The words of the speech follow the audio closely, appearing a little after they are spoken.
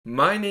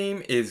My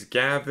name is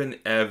Gavin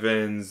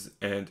Evans,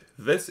 and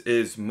this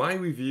is my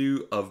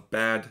review of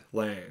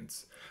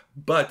Badlands.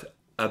 But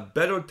a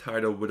better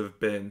title would have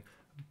been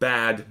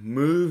Bad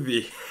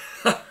Movie.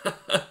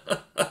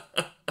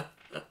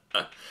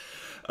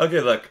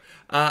 Okay, look,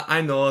 I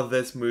know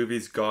this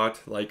movie's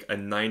got like a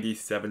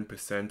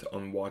 97%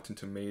 on Rotten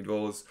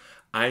Tomatoes.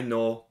 I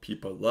know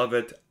people love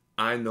it.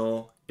 I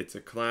know it's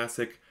a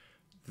classic.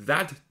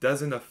 That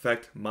doesn't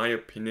affect my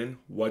opinion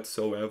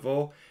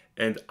whatsoever,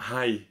 and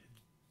I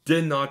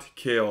did not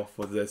care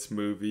for this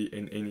movie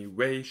in any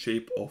way,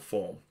 shape, or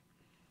form.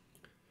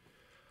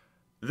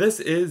 This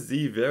is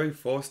the very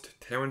first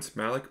Terrence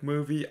Malick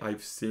movie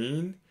I've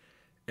seen,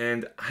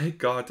 and I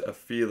got a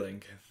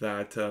feeling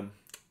that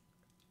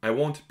I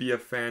won't be a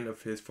fan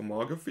of his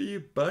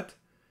filmography, but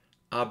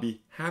I'll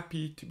be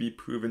happy to be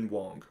proven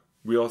wrong.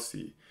 We'll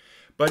see.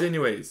 But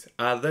anyways,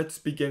 let's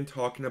begin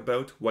talking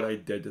about what I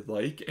did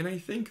like, and I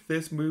think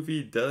this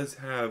movie does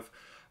have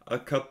a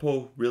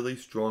couple really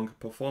strong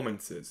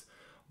performances.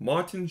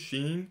 Martin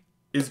Sheen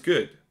is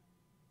good.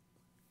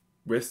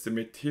 With the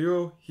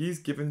material he's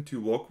given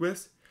to work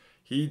with,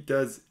 he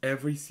does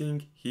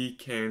everything he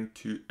can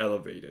to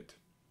elevate it.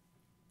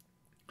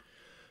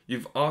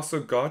 You've also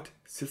got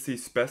Sissy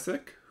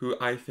Spacek, who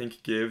I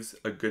think gives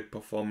a good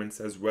performance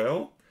as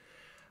well.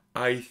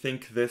 I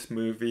think this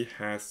movie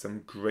has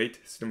some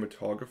great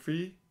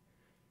cinematography.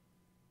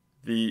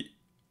 The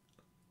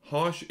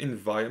harsh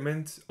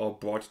environments are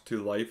brought to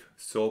life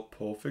so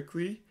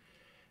perfectly.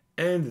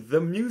 And the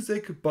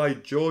music by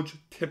George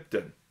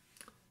Tipton.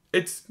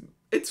 It's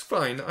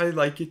fine, I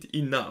like it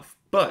enough.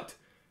 But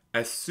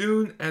as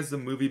soon as the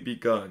movie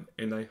begun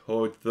and I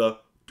heard the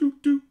doo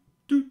doo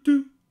doo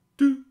doo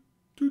doo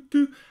doo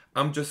doo,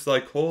 I'm just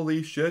like,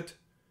 holy shit.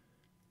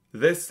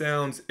 This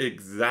sounds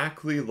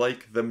exactly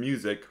like the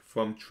music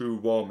from True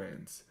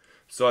Romance.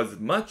 So as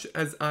much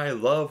as I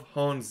love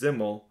Hans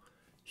Zimmer,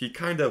 he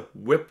kind of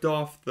whipped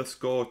off the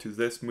score to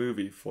this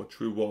movie for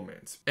True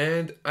Romance.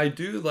 And I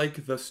do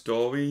like the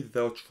story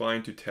they're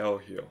trying to tell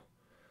here.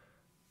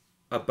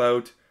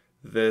 About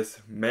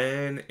this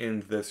man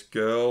and this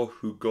girl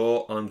who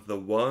go on the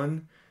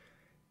run,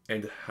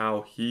 and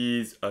how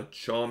he's a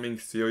charming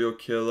serial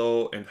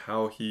killer, and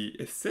how he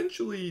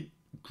essentially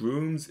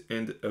grooms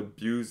and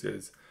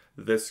abuses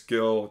this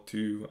girl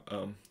to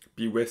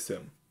be with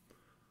him.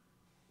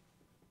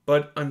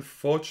 But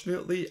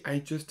unfortunately, I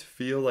just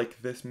feel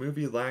like this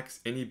movie lacks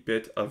any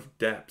bit of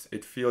depth.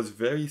 It feels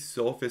very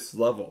surface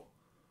level.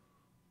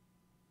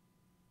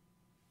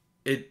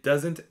 It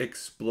doesn't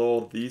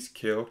explore these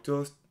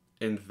characters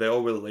and their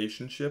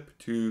relationship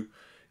to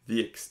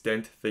the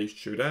extent they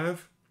should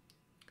have.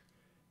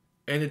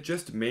 And it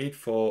just made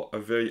for a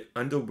very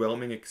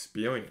underwhelming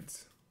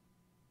experience.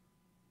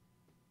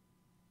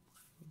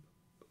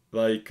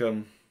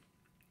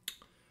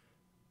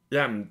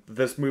 Yeah,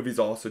 this movie's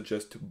also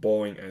just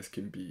boring as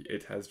can be.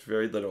 It has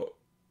very little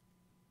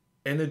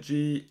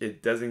energy,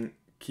 it doesn't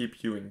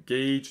keep you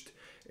engaged.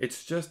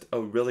 It's just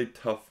a really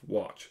tough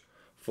watch.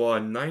 For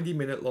a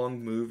 90-minute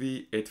long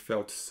movie, it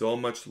felt so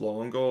much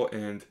longer,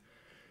 and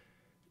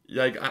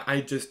like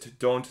I just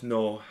don't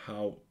know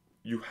how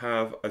you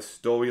have a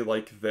story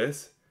like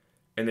this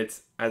and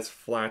it's as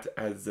flat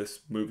as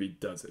this movie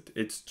does it.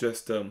 It's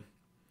just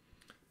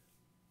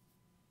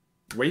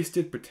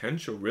wasted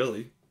potential,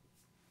 really.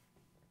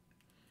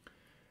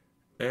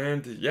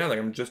 And yeah, like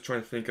I'm just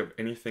trying to think of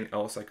anything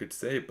else I could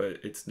say, but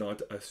it's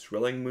not a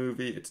thrilling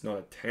movie, it's not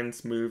a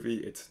tense movie,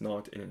 it's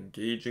not an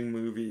engaging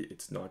movie,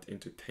 it's not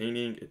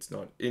entertaining, it's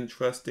not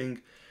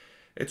interesting.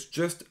 It's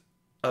just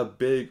a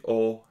big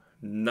or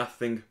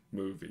nothing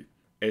movie.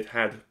 It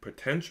had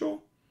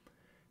potential.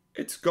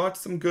 It's got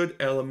some good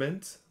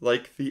elements,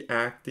 like the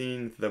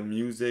acting, the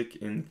music,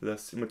 and the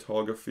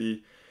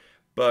cinematography.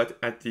 But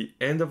at the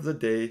end of the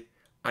day,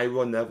 I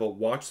will never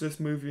watch this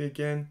movie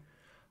again.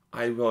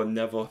 I will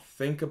never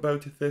think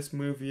about this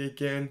movie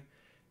again,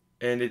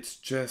 and it's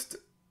just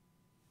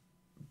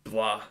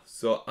blah.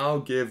 So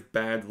I'll give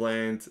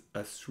Badlands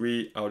a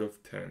 3 out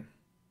of 10.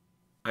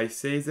 I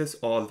say this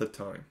all the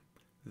time.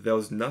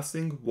 There's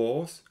nothing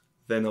worse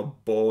than a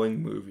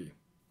boring movie.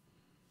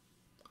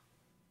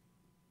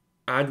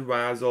 I'd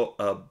rather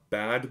a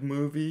bad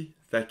movie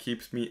that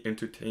keeps me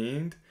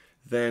entertained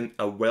than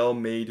a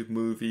well-made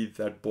movie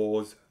that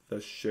bores the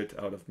shit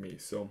out of me.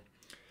 So,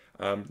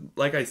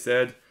 like I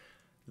said,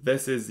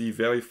 this is the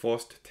very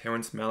first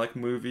Terrence Malick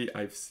movie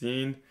I've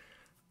seen.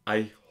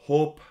 I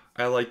hope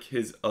I like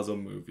his other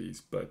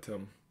movies, but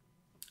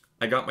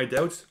I got my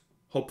doubts.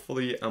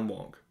 Hopefully I'm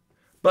wrong.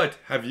 But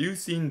have you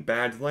seen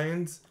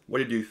Badlands? What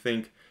did you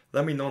think?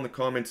 Let me know in the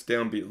comments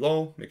down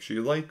below. Make sure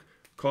you like,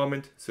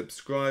 comment,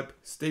 subscribe.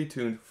 Stay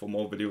tuned for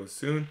more videos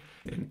soon.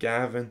 And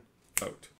Gavin out.